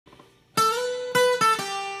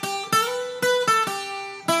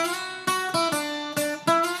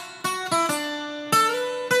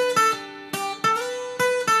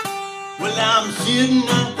sitting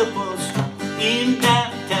at the bus stop in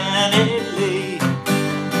downtown LA.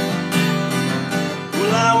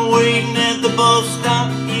 Well, I'm waiting at the bus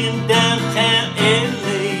stop in downtown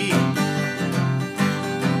LA.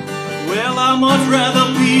 Well, I'd much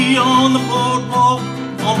rather be on the boardwalk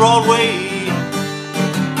on Broadway.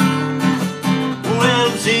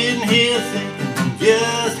 Well, I'm sitting here thinking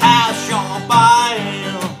just how sharp I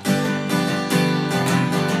am.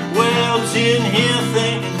 Well, I'm sitting here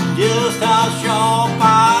thinking just how sharp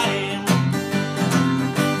I am.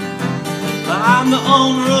 I'm the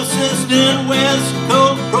owner, assistant, West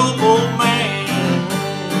Coast promo man.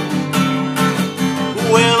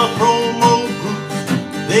 Well, a promo group,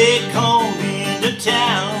 they come into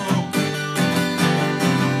town.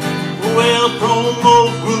 Well,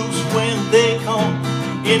 promo groups when they come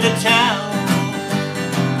into town.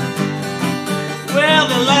 Well,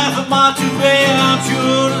 they laugh at my toupee, I'm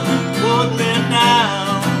sure to put me down.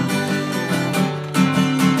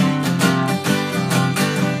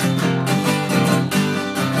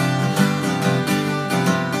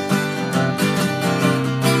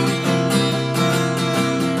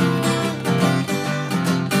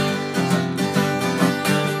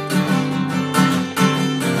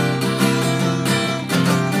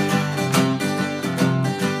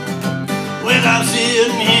 Well, I'm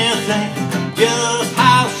sitting here thinking just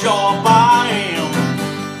how sharp I am.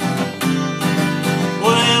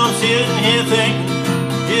 Well, I'm sitting here thinking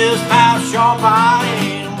just how sharp I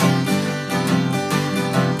am.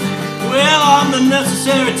 Well, I'm the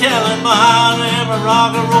necessary talent behind every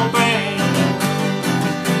rock and roll band.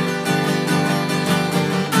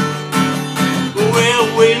 Well,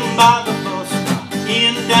 waiting by the bus stop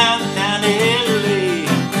in downtown LA.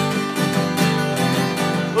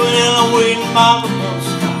 Well, I'm waiting by the bus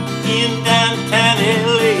stop in downtown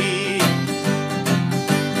LA.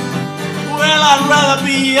 Well, I'd rather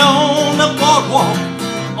be on the boardwalk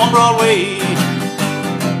on Broadway.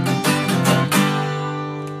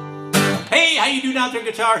 Hey, how you doing out there,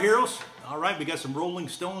 guitar heroes? All right, we got some Rolling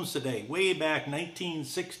Stones today. Way back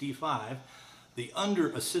 1965, the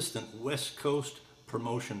under-assistant West Coast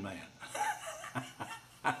promotion man.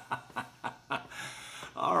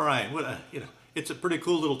 All right, what it's a pretty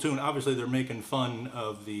cool little tune. Obviously, they're making fun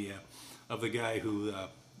of the guy who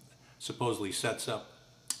supposedly sets up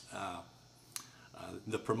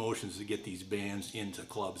the promotions to get these bands into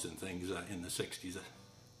clubs and things in the 60s.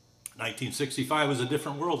 1965 was a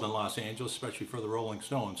different world in Los Angeles, especially for the Rolling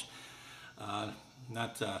Stones.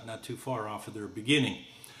 Not too far off of their beginning.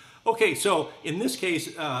 Okay, so in this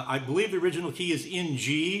case, I believe the original key is in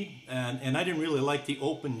G, and I didn't really like the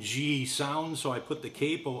open G sound, so I put the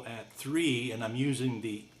capo at 3, and I'm using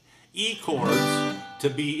the E chords to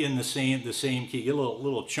be in the same key. Get a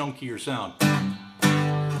little chunkier sound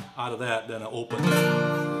out of that than an open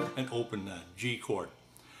G chord.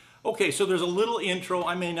 Okay, so there's a little intro.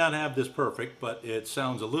 I may not have this perfect, but it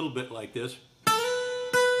sounds a little bit like this.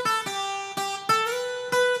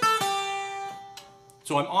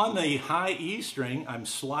 So I'm on the high E string. I'm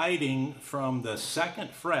sliding from the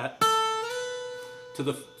 2nd fret to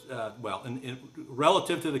the,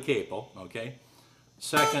 relative to the capo, okay,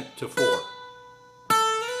 2nd to 4.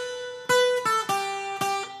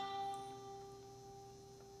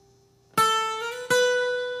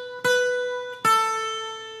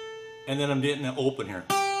 And then I'm getting an open here.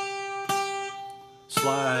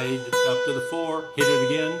 Slide up to the 4, hit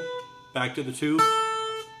it again, back to the 2.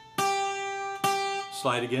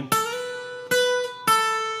 Slide again.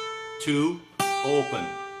 2, open.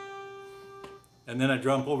 And then I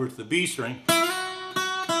jump over to the B string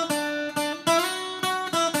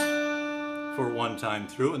for one time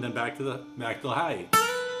through, and then back to the high.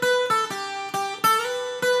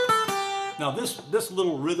 Now this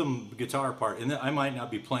little rhythm guitar part, and I might not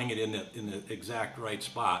be playing it in the exact right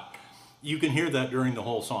spot. You can hear that during the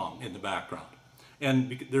whole song in the background.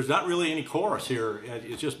 And there's not really any chorus here.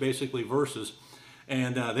 It's just basically verses.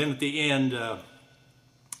 And then at the end,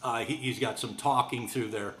 he's got some talking through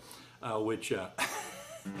there, which a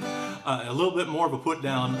little bit more of a put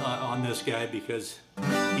down on this guy, because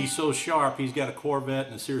he's so sharp. He's got a Corvette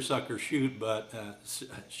and a seersucker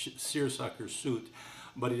suit,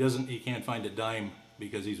 but he can't find a dime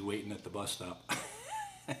because he's waiting at the bus stop.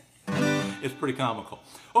 It's pretty comical.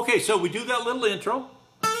 Okay, so we do that little intro.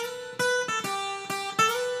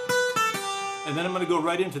 And then I'm going to go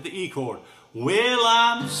right into the E chord. Well,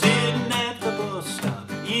 I'm sitting at the bus stop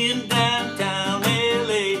in downtown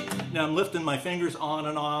LA. Now I'm lifting my fingers on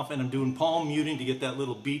and off, and I'm doing palm muting to get that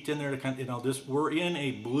little beat in there. To kind of, we're in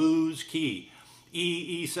a blues key.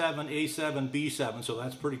 E, E7, A7, B7, so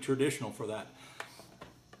that's pretty traditional for that.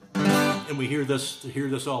 And we hear this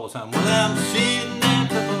all the time. Well, I'm sitting at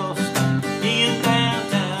the bus stop in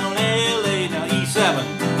downtown LA. Now E7,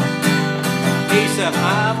 A7.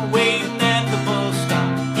 I'm waiting at the bus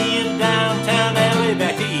stop in downtown LA.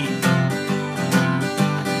 Back to E.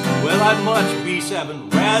 Well, I'd much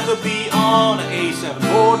B7 rather be on an A7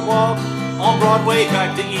 boardwalk on Broadway.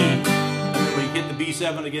 Back to E. And we hit the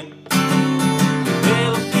B7 again.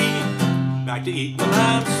 Well, E. Back to E. Well,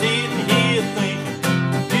 I'm sitting here thinking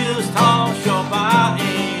just how sharp I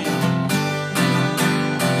am.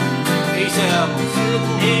 A7,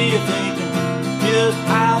 sitting here thinking just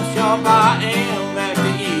how sharp I am. Back to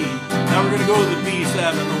E. Now we're going to go to the B7.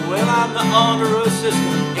 Well, I'm the under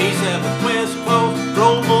assistant A7 West Coast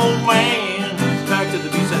promo man. Back to the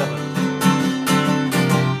B7.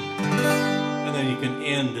 And then you can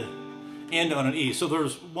end on an E. So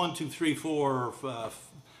there's 1, 2, 3, 4,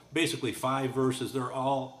 basically 5 verses. They're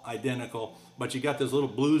all identical, but you got this little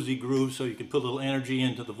bluesy groove, so you can put a little energy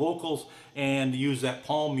into the vocals and use that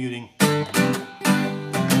palm muting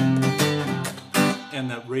and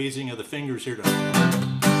that raising of the fingers here to.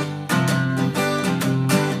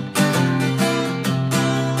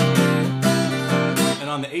 And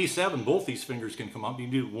on the A7, both these fingers can come up. You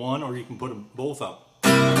can do one, or you can put them both up.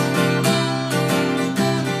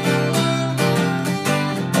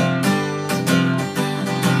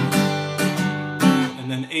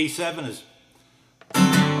 And A7 is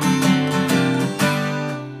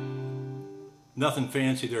nothing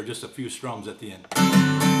fancy there, just a few strums at the end.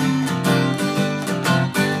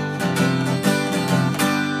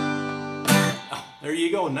 Oh, there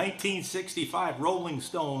you go, 1965 Rolling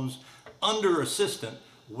Stones under assistant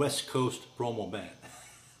West Coast promo band.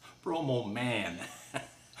 Promo man.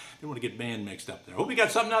 Didn't want to get band mixed up there. Hope you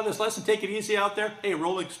got something out of this lesson. Take it easy out there. Hey,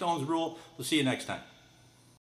 Rolling Stones rule. We'll see you next time.